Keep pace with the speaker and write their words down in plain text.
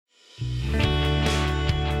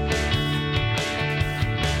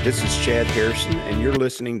This is Chad Harrison, and you're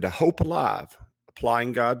listening to Hope Alive,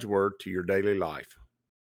 applying God's Word to your daily life.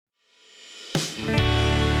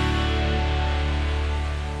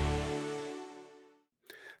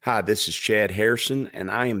 Hi, this is Chad Harrison, and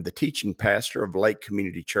I am the teaching pastor of Lake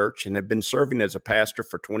Community Church and have been serving as a pastor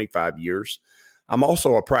for 25 years. I'm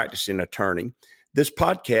also a practicing attorney. This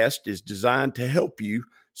podcast is designed to help you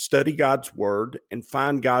study God's Word and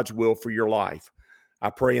find God's will for your life. I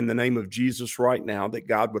pray in the name of Jesus right now that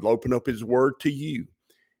God would open up His Word to you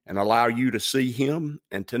and allow you to see Him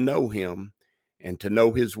and to know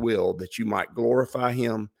His will, that you might glorify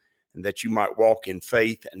Him and that you might walk in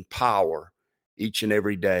faith and power each and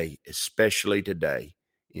every day, especially today,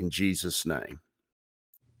 in Jesus' name.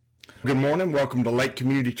 Good morning. Welcome to Lake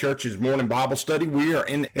Community Church's morning Bible study. We are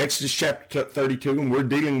in Exodus chapter 32, and we're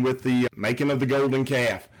dealing with the making of the golden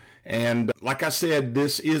calf. And like I said,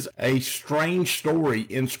 this is a strange story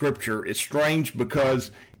in Scripture. It's strange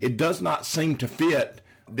because it does not seem to fit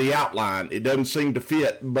the outline. It doesn't seem to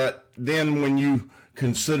fit. But then when you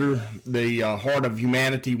consider the heart of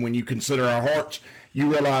humanity, when you consider our hearts,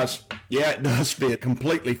 you realize, yeah, it does fit,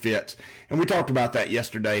 completely fits. And we talked about that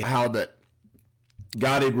yesterday, how that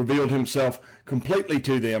God had revealed Himself completely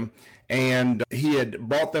to them, and He had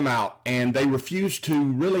brought them out, and they refused to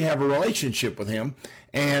really have a relationship with Him.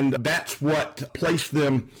 And that's what placed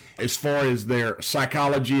them, as far as their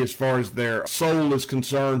psychology, as far as their soul is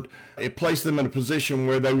concerned, it placed them in a position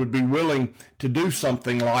where they would be willing to do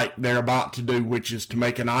something like they're about to do, which is to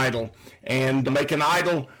make an idol, and make an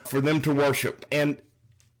idol for them to worship. And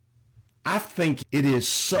I think it is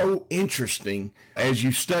so interesting as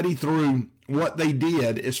you study through what they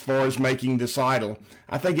did as far as making this idol.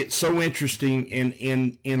 I think it's so interesting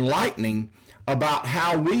and enlightening about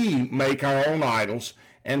how we make our own idols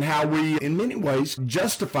and how we, in many ways,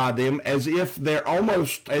 justify them as if they're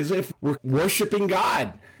almost as if we're worshiping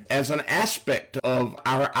God as an aspect of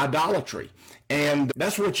our idolatry. And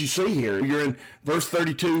that's what you see here. You're in verse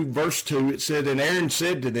 32, verse 2. It said, "And Aaron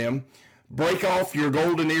said to them, break off your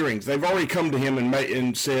golden earrings." They've already come to him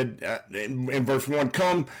and said in verse 1,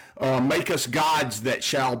 "Come, make us gods that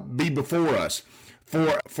shall be before us.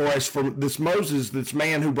 For as for this Moses, this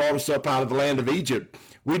man who brought us up out of the land of Egypt,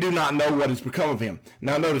 we do not know what has become of him."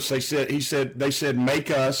 Now notice they said, "Make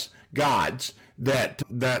us gods that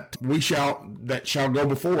shall go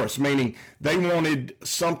before us," meaning they wanted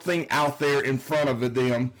something out there in front of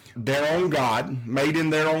them, their own God made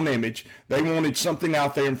in their own image. They wanted something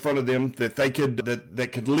out there in front of them that they could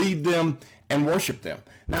that could lead them and worship them.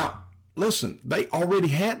 Now listen, they already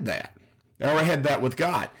had that. They already had that with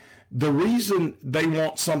God. The reason they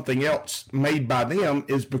want something else made by them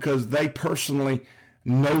is because they personally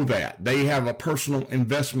know that. They have a personal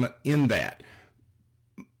investment in that.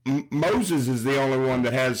 Moses is the only one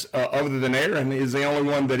that has, other than Aaron, is the only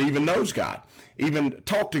one that even knows God, even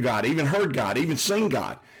talked to God, even heard God, even seen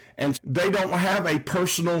God. And they don't have a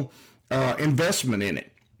personal investment in it.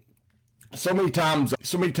 So many times,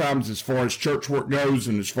 as far as church work goes,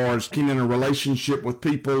 and as far as getting in a relationship with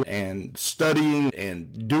people and studying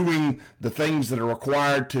and doing the things that are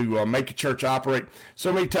required to make a church operate,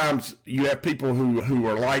 so many times you have people who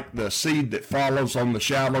are like the seed that follows on the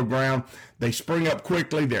shallow ground. They spring up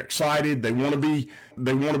quickly. They're excited. They want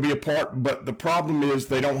to be a part. But the problem is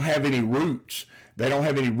they don't have any roots. They don't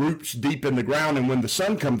have any roots deep in the ground. And when the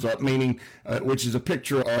sun comes up, meaning, which is a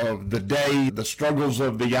picture of the day, the struggles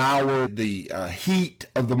of the hour, the heat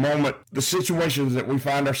of the moment, the situations that we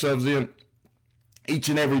find ourselves in each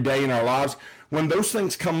and every day in our lives, when those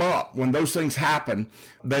things come up, when those things happen,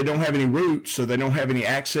 they don't have any roots, so they don't have any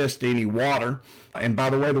access to any water. And by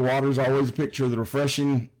the way, the water is always a picture of the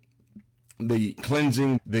refreshing, the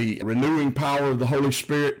cleansing, the renewing power of the Holy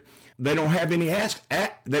Spirit. They don't have any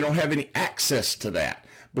access to that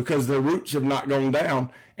because their roots have not gone down.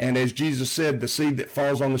 And as Jesus said, the seed that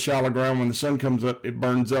falls on the shallow ground, when the sun comes up, it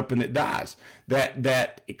burns up and it dies.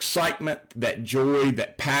 That excitement, that joy,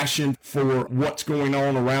 that passion for what's going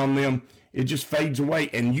on around them, it just fades away.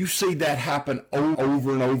 And you see that happen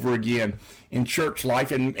over and over again in church life.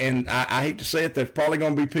 And I hate to say it, there's probably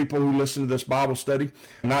going to be people who listen to this Bible study,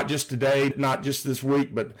 not just today, not just this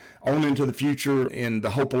week, but on into the future in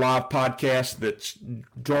the Hope Alive podcast that's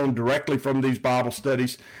drawn directly from these Bible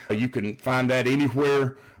studies. You can find that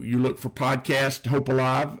anywhere you look for podcast, Hope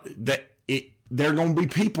Alive. There are going to be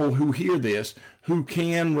people who hear this who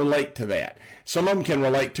can relate to that. Some of them can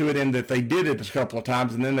relate to it in that they did it a couple of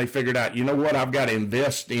times and then they figured out, you know what, I've got to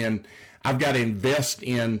invest in I've got to invest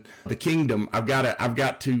in the kingdom. I've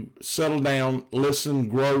got to settle down, listen,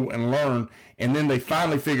 grow, and learn. And then they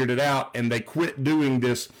finally figured it out, and they quit doing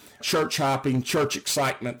this church hopping, church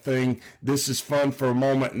excitement thing. This is fun for a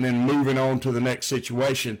moment, and then moving on to the next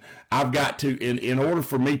situation. I've got to, in order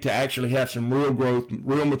for me to actually have some real growth,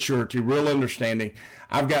 real maturity, real understanding,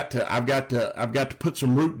 I've got to put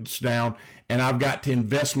some roots down, and I've got to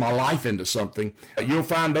invest my life into something. You'll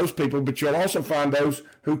find those people, but you'll also find those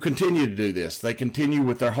who continue to do this. They continue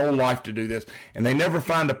with their whole life to do this, and they never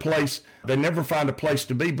find a place. They never find a place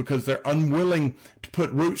to be because they're unwilling to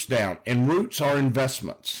put roots down. And roots are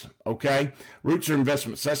investments, okay? Roots are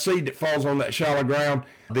investments. That seed that falls on that shallow ground,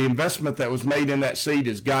 the investment that was made in that seed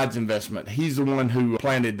is God's investment. He's the one who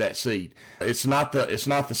planted that seed. It's not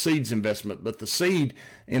the seed's investment, but the seed,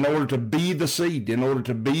 in order to be the seed, in order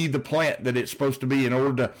to be the plant that it's supposed to be, in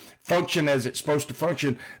order to function as it's supposed to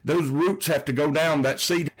function, those roots have to go down. That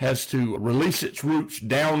seed has to release its roots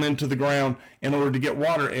down into the ground in order to get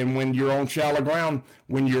water. And when you're on shallow ground,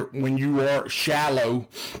 when you are shallow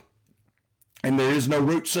and there is no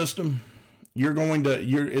root system,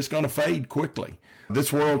 it's going to fade quickly.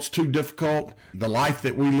 This world's too difficult. The life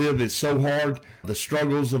that we live is so hard. The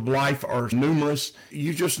struggles of life are numerous.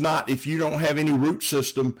 If you don't have any root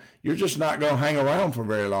system, you're just not going to hang around for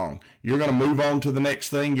very long. You're going to move on to the next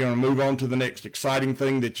thing. You're going to move on to the next exciting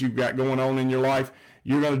thing that you've got going on in your life.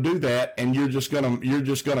 You're going to do that, and you're going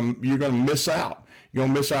to miss out. You're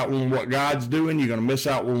going to miss out on what God's doing. You're going to miss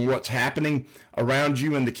out on what's happening around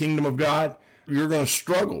you in the kingdom of God. You're going to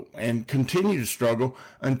struggle and continue to struggle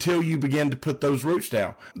until you begin to put those roots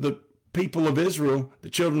down. The people of Israel, the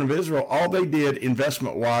children of Israel, all they did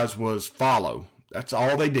investment-wise was follow. That's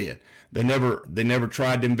all they did. They never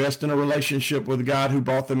tried to invest in a relationship with God who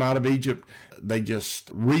brought them out of Egypt. They just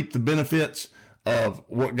reaped the benefits of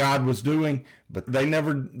what God was doing, but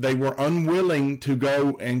they were unwilling to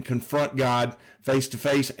go and confront God face to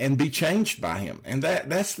face and be changed by him. And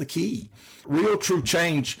that's the key. Real true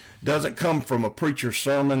change doesn't come from a preacher's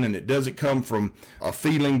sermon, and it doesn't come from a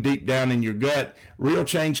feeling deep down in your gut. Real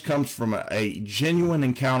change comes from a genuine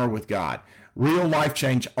encounter with God. Real life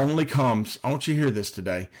change only comes, I want you to hear this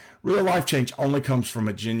today, real life change only comes from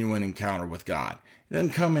a genuine encounter with God. It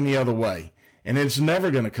doesn't come any other way, and it's never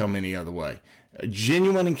going to come any other way.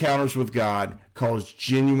 Genuine encounters with God cause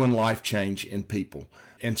genuine life change in people.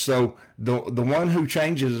 And so the one who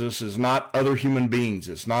changes us is not other human beings.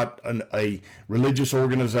 It's not a religious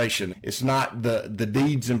organization. It's not the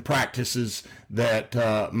deeds and practices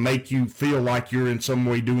that make you feel like you're in some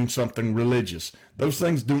way doing something religious. Those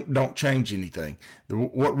things don't change anything.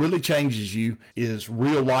 What really changes you is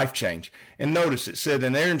real life change. And notice it said,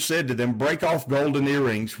 and Aaron said to them, break off golden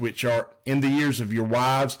earrings, which are in the ears of your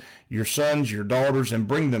wives, your sons, your daughters, and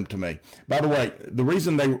bring them to me. By the way, the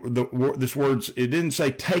reason this word's, it didn't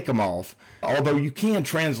say take them off, although you can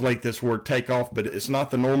translate this word take off, but it's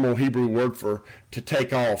not the normal Hebrew word for to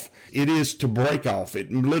take off. It is to break off.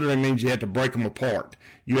 It literally means you had to break them apart.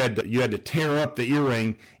 You had to tear up the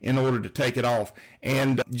earring in order to take it off.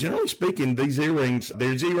 And generally speaking, these earrings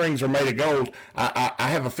are made of gold. I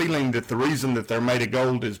have a feeling that the reason that they're made of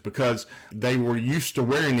gold is because they were used to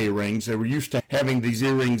wearing earrings. They were used to having these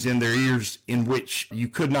earrings in their ears in which you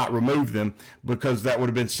could not remove them, because that would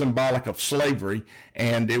have been symbolic of slavery,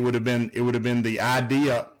 and it would have been the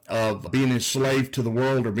idea of being enslaved to the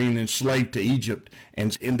world or being enslaved to Egypt.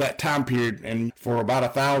 And in that time period, and for about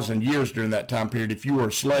 1,000 years during that time period, if you were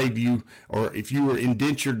a slave, or if you were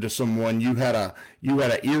indentured to someone, you had an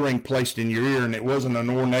earring placed in your ear, and it wasn't an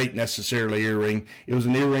ornate necessarily earring. It was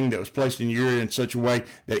an earring that was placed in your ear in such a way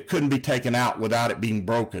that it couldn't be taken out without it being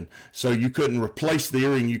broken. So you couldn't replace the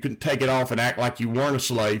earring. You couldn't take it off and act like you weren't a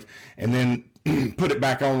slave, and then put it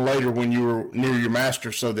back on later when you were near your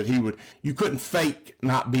master, so that you couldn't fake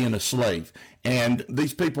not being a slave. And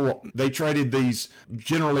these people, they traded these,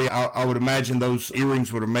 generally I would imagine those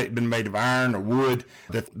earrings would have been made of iron or wood,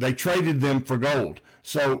 that they traded them for gold.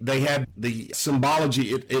 So they had the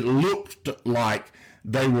symbology, it looked like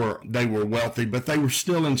they were wealthy, but they were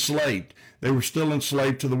still enslaved. They were still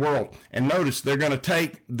enslaved to the world. And notice, they're going to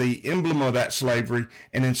take the emblem of that slavery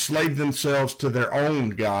and enslave themselves to their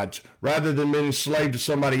own gods. Rather than being enslaved to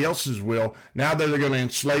somebody else's will, now they're going to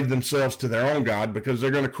enslave themselves to their own God, because they're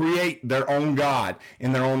going to create their own God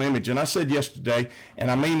in their own image. And I said yesterday, and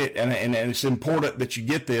I mean it, and it's important that you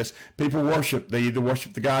get this, people worship. They either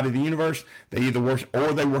worship the God of the universe, they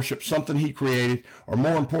worship something he created, or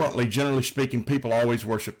more importantly, generally speaking, people always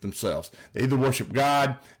worship themselves. They either worship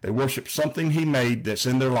God, they worship something something he made that's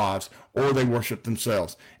in their lives, or they worship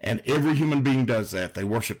themselves. And every human being does that. They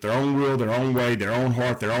worship their own will, their own way, their own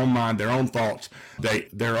heart, their own mind, their own thoughts,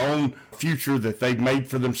 their own future that they've made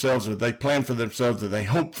for themselves, or they plan for themselves, or they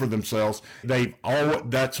hope for themselves.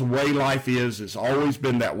 That's the way life is. It's always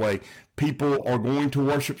been that way. People are going to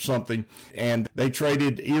worship something, and they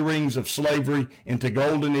traded earrings of slavery into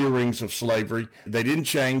golden earrings of slavery. They didn't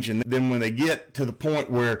change, and then when they get to the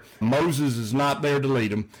point where Moses is not there to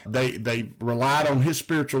lead them, they relied on his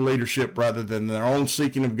spiritual leadership rather than their own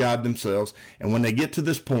seeking of God themselves. And when they get to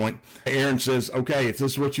this point, Aaron says, okay, if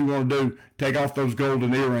this is what you want to do, take off those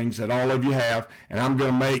golden earrings that all of you have, and I'm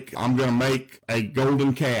going to make a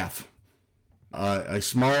golden calf, a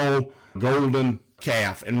small golden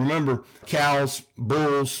calf. And remember, cows,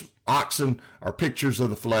 bulls, oxen are pictures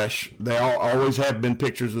of the flesh. They always have been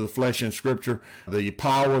pictures of the flesh in Scripture. The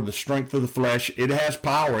power, the strength of the flesh, it has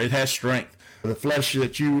power, it has strength. The flesh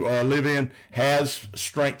that you live in has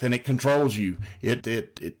strength, and it controls you.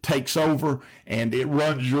 It takes over, and it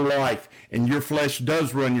runs your life, and your flesh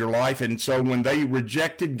does run your life. And so when they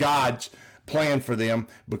rejected God's plan for them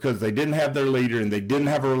because they didn't have their leader and they didn't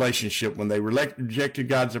have a relationship, when they rejected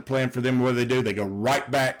God's plan for them, what do? They go right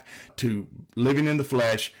back to living in the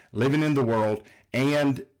flesh, living in the world,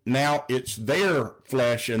 and now it's their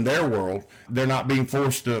flesh and their world. They're not being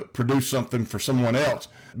forced to produce something for someone else,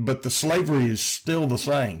 but the slavery is still the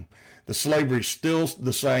same. The slavery is still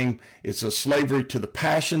the same. It's a slavery to the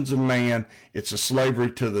passions of man. It's a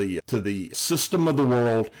slavery to the system of the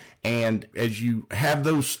world. And as you have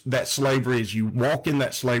that slavery, as you walk in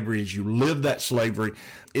that slavery, as you live that slavery,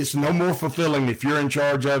 it's no more fulfilling if you're in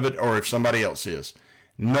charge of it or if somebody else is.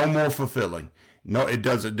 No more fulfilling. No, it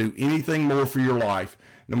doesn't do anything more for your life.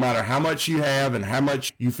 No matter how much you have and how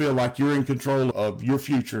much you feel like you're in control of your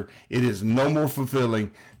future, it is no more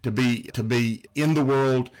fulfilling to be in the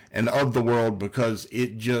world and of the world, because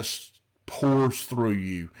it just pours through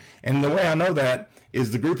you. And the way I know that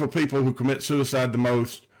is the group of people who commit suicide the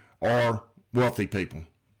most are wealthy people.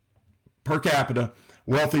 Per capita,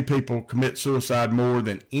 wealthy people commit suicide more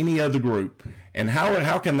than any other group. And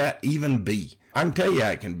how can that even be? I can tell you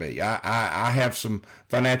how it can be. I have some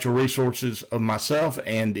financial resources of myself,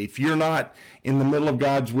 and if you're not in the middle of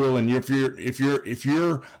God's will, and if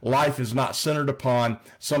your life is not centered upon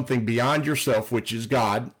something beyond yourself, which is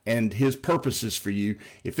God and His purposes for you,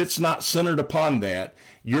 if it's not centered upon that,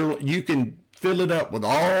 you can fill it up with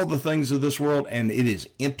all the things of this world, and it is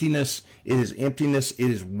emptiness. It is emptiness. It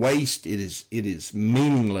is waste. It is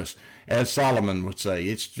meaningless. As Solomon would say,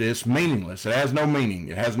 it's just meaningless. It has no meaning.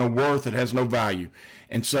 It has no worth. It has no value.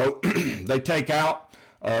 And so they take out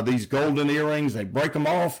these golden earrings, they break them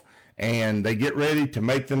off, and they get ready to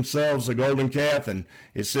make themselves a golden calf. And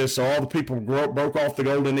it says, so all the people broke off the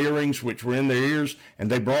golden earrings which were in their ears, and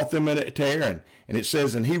they brought them to Aaron. And it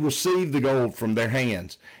says, and he received the gold from their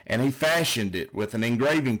hands, and he fashioned it with an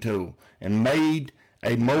engraving tool, and made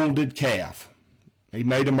a molded calf. He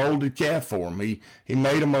made a molded calf for them. He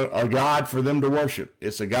made them a god for them to worship.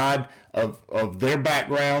 It's a god of their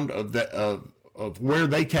background, of where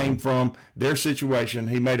they came from, their situation.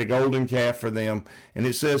 He made a golden calf for them. And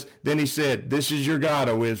it says, then he said, this is your God,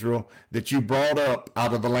 O Israel, that you brought up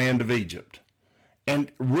out of the land of Egypt.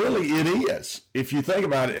 And really it is. If you think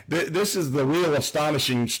about it, this is the real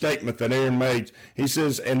astonishing statement that Aaron made. He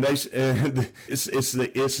says, and it's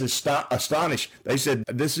astonished. They said,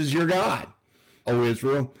 this is your God, O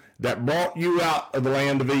Israel, that brought you out of the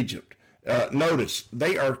land of Egypt. Notice,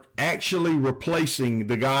 they are actually replacing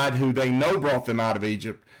the God who they know brought them out of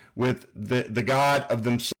Egypt with the God of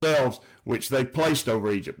themselves, which they placed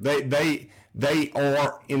over Egypt. They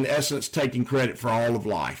are, in essence, taking credit for all of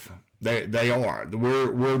life. They are.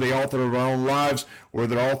 We're the author of our own lives. We're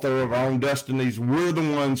the author of our own destinies. We're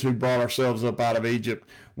the ones who brought ourselves up out of Egypt.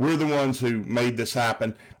 We're the ones who made this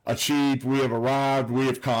happen, achieved. We have arrived. We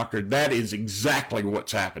have conquered. That is exactly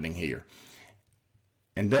what's happening here.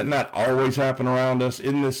 And doesn't that always happen around us?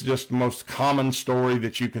 Isn't this just the most common story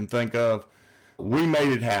that you can think of? We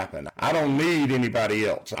made it happen. I don't need anybody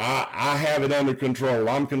else. I have it under control.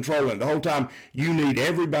 I'm controlling it. The whole time you need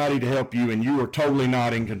everybody to help you, and you are totally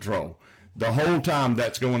not in control. The whole time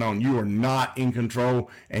that's going on, you are not in control,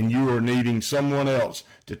 and you are needing someone else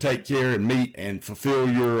to take care and meet and fulfill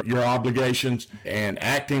your obligations, and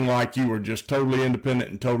acting like you are just totally independent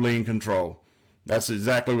and totally in control. That's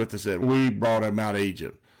exactly what they said. We brought him out of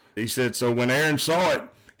Egypt. He said, so when Aaron saw it,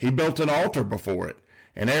 he built an altar before it.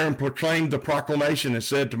 And Aaron proclaimed the proclamation and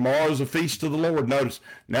said, tomorrow is a feast to the Lord. Notice,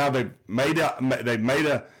 now they've made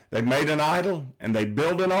They made an idol and they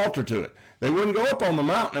built an altar to it. They wouldn't go up on the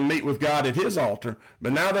mountain and meet with God at his altar,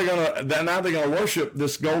 but now they're gonna worship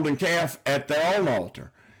this golden calf at their own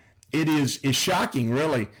altar. It is shocking,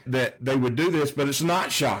 really, that they would do this, but it's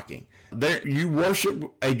not shocking. You worship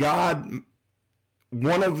a God,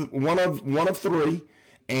 one of three,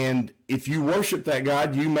 and if you worship that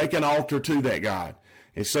God, you make an altar to that God.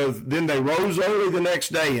 And so then they rose early the next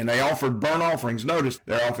day and they offered burnt offerings. Notice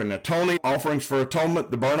they're offering atoning offerings for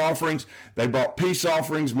atonement, the burnt offerings. They brought peace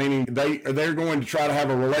offerings, meaning they're going to try to have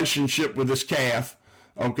a relationship with this calf,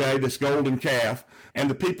 okay, this golden calf. And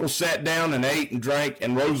the people sat down and ate and drank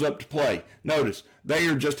and rose up to play. Notice, they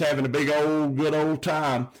are just having a good old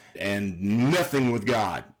time and nothing with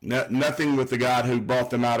God, nothing with the God who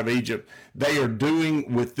brought them out of Egypt. They are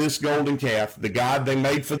doing with this golden calf, the God they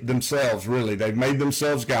made for themselves, really. They've made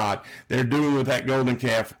themselves God. They're doing with that golden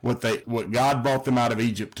calf what God brought them out of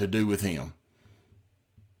Egypt to do with him.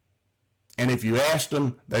 And if you asked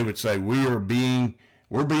them, they would say, we're being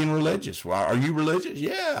religious. Well, are you religious?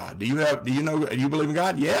 Yeah. Do you believe in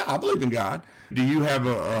God? Yeah, I believe in God. Do you have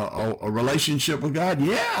a relationship with God?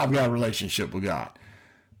 Yeah, I've got a relationship with God.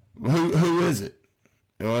 Who is it?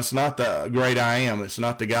 Well, it's not the great I am. It's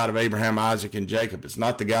not the God of Abraham, Isaac, and Jacob. It's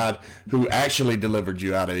not the God who actually delivered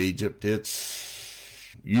you out of Egypt.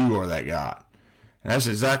 It's you are that God. And that's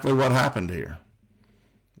exactly what happened here.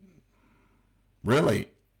 Really,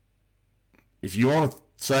 if you want to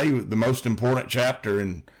say the most important chapter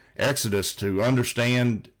in Exodus to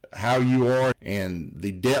understand how you are and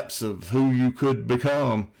the depths of who you could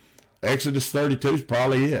become, Exodus 32 is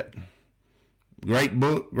probably it. Great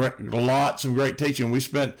book, lots of great teaching. We're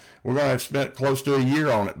going to have spent close to a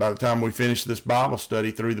year on it by the time we finish this Bible study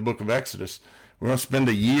through the book of Exodus. We're going to spend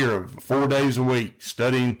a year of 4 days a week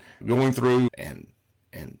studying, going through and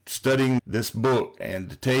studying this book. And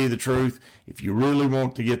to tell you the truth, if you really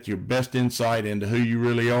want to get your best insight into who you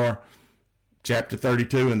really are, chapter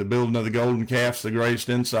 32 and the building of the golden calf's the greatest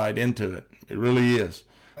insight into it. It really is.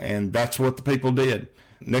 And that's what the people did.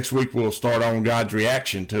 Next week we'll start on God's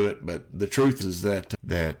reaction to it, but the truth is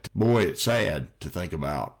that boy, it's sad to think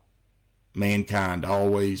about mankind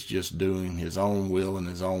always just doing his own will and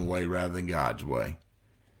his own way rather than God's way.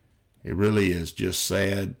 It really is just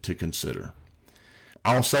sad to consider.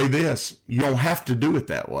 I'll say this, you don't have to do it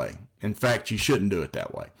that way. In fact, you shouldn't do it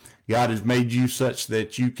that way. God has made you such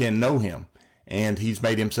that you can know him, and he's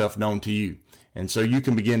made himself known to you. And so you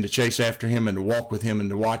can begin to chase after him and to walk with him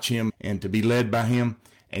and to watch him and to be led by him.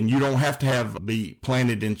 And you don't have to be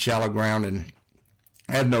planted in shallow ground and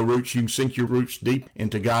have no roots. You can sink your roots deep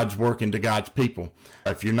into God's work, into God's people.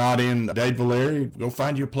 If you're not in the Dadeville area, go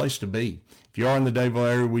find your place to be. If you are in the Dadeville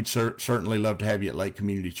area, we'd certainly love to have you at Lake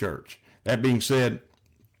Community Church. That being said,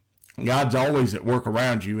 God's always at work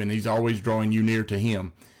around you, and he's always drawing you near to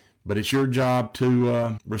him. But it's your job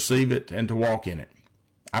to receive it and to walk in it.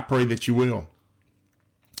 I pray that you will.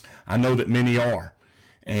 I know that many are.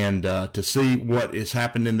 And to see what has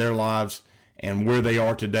happened in their lives and where they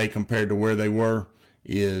are today compared to where they were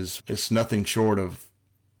it's nothing short of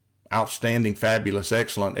outstanding, fabulous,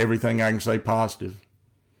 excellent, everything I can say positive,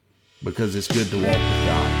 because it's good to walk with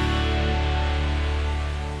God.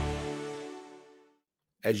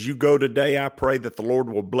 As you go today, I pray that the Lord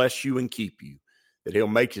will bless you and keep you, that he'll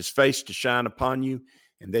make his face to shine upon you,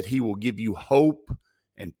 and that he will give you hope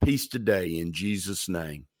and peace today in Jesus'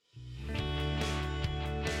 name.